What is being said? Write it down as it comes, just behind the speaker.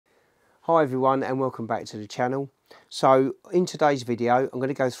Hi everyone and welcome back to the channel. So in today's video I'm going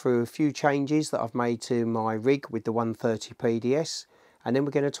to go through a few changes that I've made to my rig with the 130 PDS, and then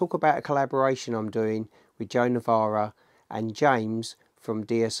we're going to talk about a collaboration I'm doing with Joe Navarra and James from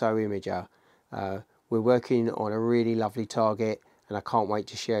DSO Imager. We're working on a really lovely target and I can't wait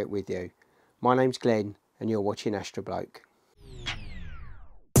to share it with you. My name's Glenn and you're watching Astrobloke.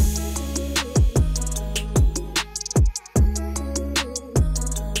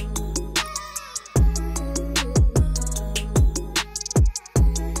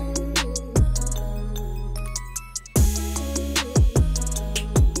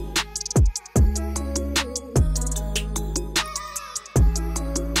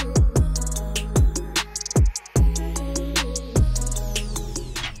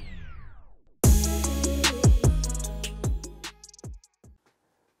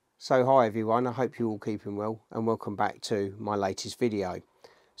 So hi everyone, I hope you're all keeping well and welcome back to my latest video.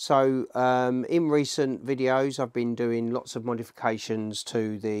 So in recent videos I've been doing lots of modifications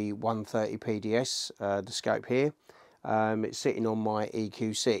to the 130 PDS, the scope here. It's sitting on my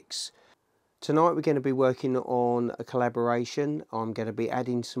EQ6. Tonight we're going to be working on a collaboration. I'm going to be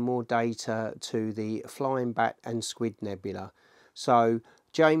adding some more data to the Flying Bat and Squid Nebula. So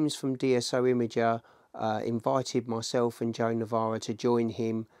James from DSO Imager invited myself and Joe Navarra to join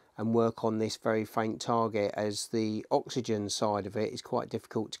him and work on this very faint target, as the oxygen side of it is quite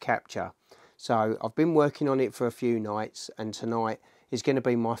difficult to capture. So I've been working on it for a few nights, and tonight is going to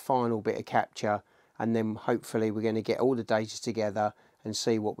be my final bit of capture, and then hopefully we're going to get all the data together and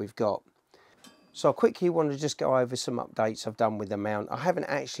see what we've got. So I quickly want to just go over some updates I've done with the mount. I haven't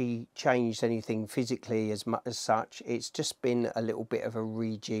actually changed anything physically as much as such. It's just been a little bit of a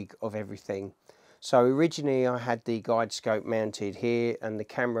rejig of everything. So originally I had the guide scope mounted here and the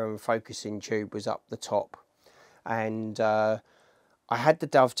camera and focusing tube was up the top, and I had the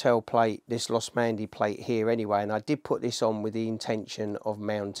dovetail plate, this Losmandy plate here anyway, and I did put this on with the intention of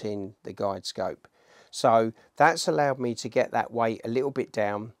mounting the guide scope. So that's allowed me to get that weight a little bit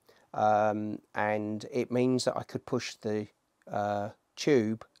down, and it means that I could push the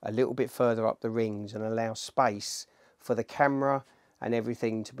tube a little bit further up the rings and allow space for the camera and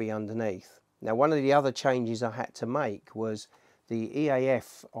everything to be underneath. Now, one of the other changes I had to make was the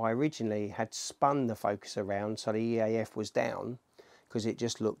EAF. I originally had spun the focus around so the EAF was down because it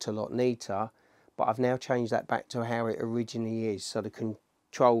just looked a lot neater, but I've now changed that back to how it originally is. So the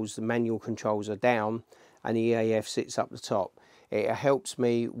controls, the manual controls are down and the EAF sits up the top. It helps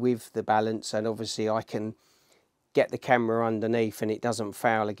me with the balance, and obviously I can get the camera underneath and it doesn't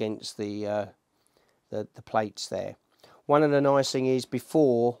foul against the plates there. One of the nice things is,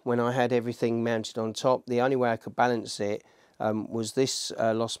 before, when I had everything mounted on top, the only way I could balance it was this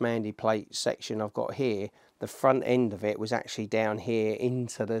Losmandy plate section I've got here. The front end of it was actually down here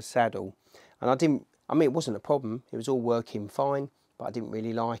into the saddle, and I mean, it wasn't a problem, it was all working fine, but I didn't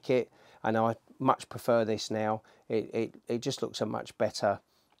really like it, and I much prefer this now. It just looks a much better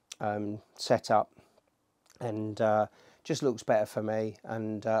setup, and just looks better for me,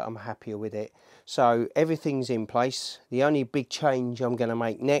 and I'm happier with it. So everything's in place. The only big change I'm going to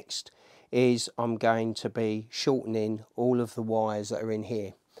make next is I'm going to be shortening all of the wires that are in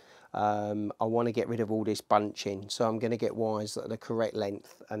here. I want to get rid of all this bunching, so I'm going to get wires that are the correct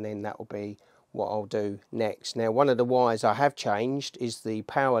length, and then that will be what I'll do next. Now, one of the wires I have changed is the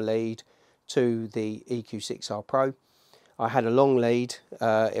power lead to the EQ6R Pro. I had a long lead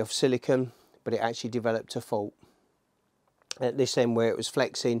of silicon, but it actually developed a fault at this end where it was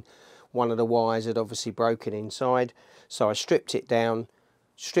flexing. One of the wires had obviously broken inside, so I stripped it down,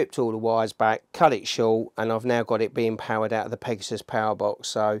 stripped all the wires back, cut it short, and I've now got it being powered out of the Pegasus power box.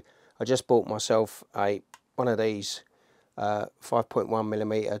 So I just bought myself one of these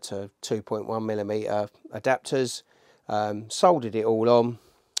 5.1mm to 2.1mm adapters, soldered it all on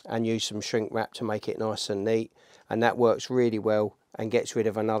and used some shrink wrap to make it nice and neat, and that works really well and gets rid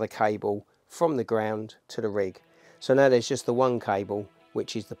of another cable from the ground to the rig. So now there's just the one cable,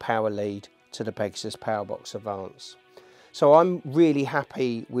 which is the power lead to the Pegasus Powerbox Advance. So I'm really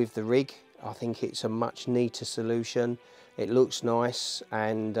happy with the rig. I think it's a much neater solution. It looks nice,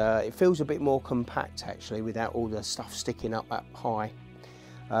 and it feels a bit more compact actually, without all the stuff sticking up that high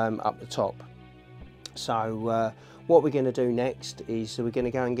up the top. So what we're going to do next is we're going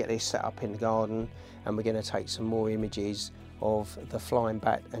to go and get this set up in the garden, and we're going to take some more images of the Flying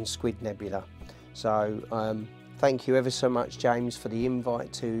Bat and Squid Nebula. So thank you ever so much, James, for the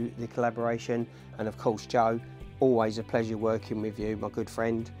invite to the collaboration, and of course Joe, always a pleasure working with you, my good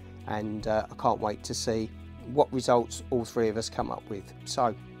friend, and I can't wait to see what results all three of us come up with.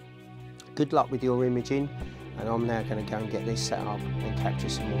 So good luck with your imaging, and I'm now going to go and get this set up and capture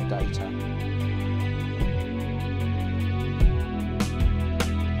some more data.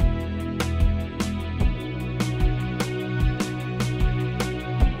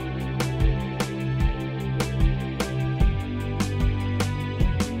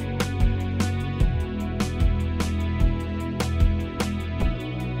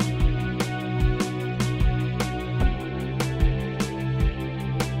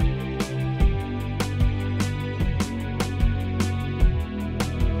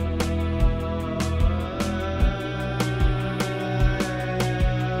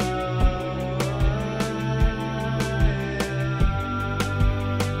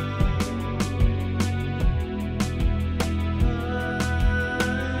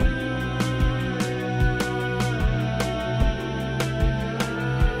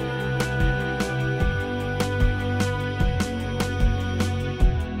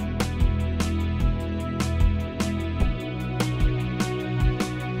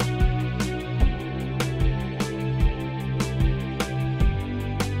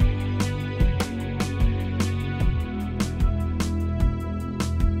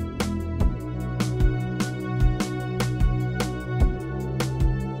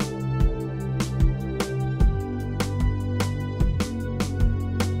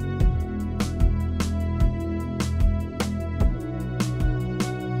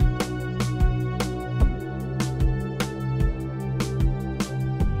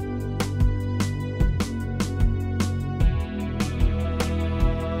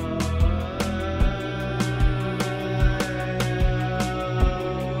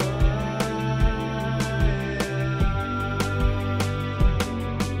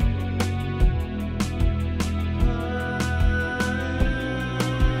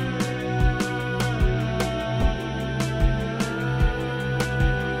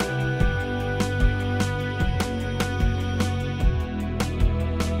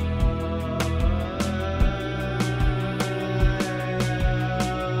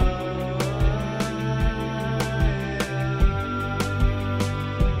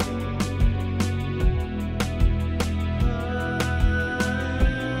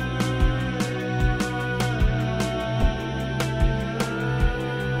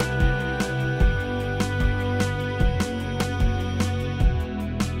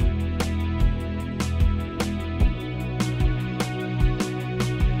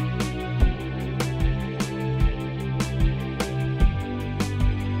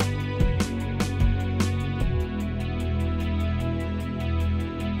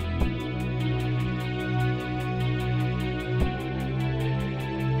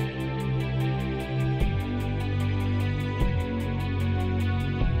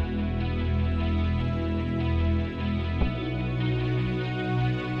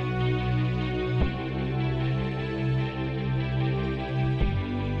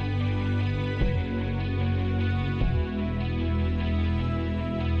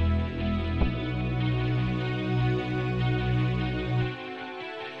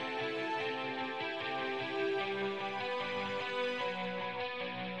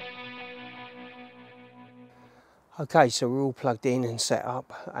 Okay, so we're all plugged in and set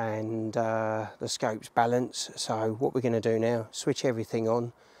up, and the scope's balanced. So what we're going to do now, switch everything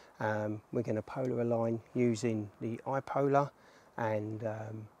on. We're going to polar align using the iPolar and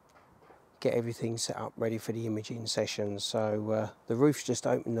get everything set up ready for the imaging session. So the roof's just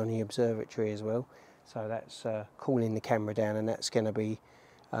opened on the observatory as well, so that's cooling the camera down, and that's going to be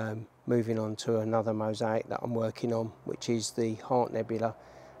moving on to another mosaic that I'm working on, which is the Heart Nebula.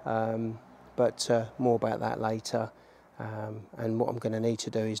 But more about that later. And what I'm going to need to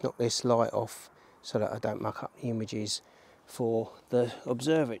do is knock this light off so that I don't muck up the images for the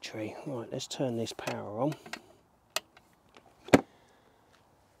observatory. Right, let's turn this power on.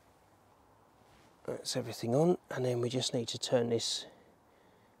 That's everything on, and then we just need to turn this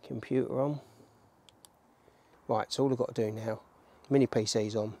computer on. Right, so all I've got to do now, mini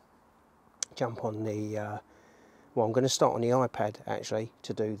PC's on, jump on the well, I'm going to start on the iPad actually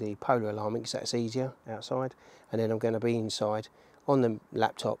to do the polar alignment because that's easier outside, and then I'm going to be inside on the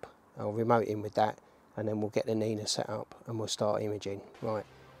laptop. I'll remote in with that, and then we'll get the Nina set up and we'll start imaging. Right,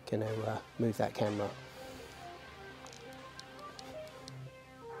 going to move that camera.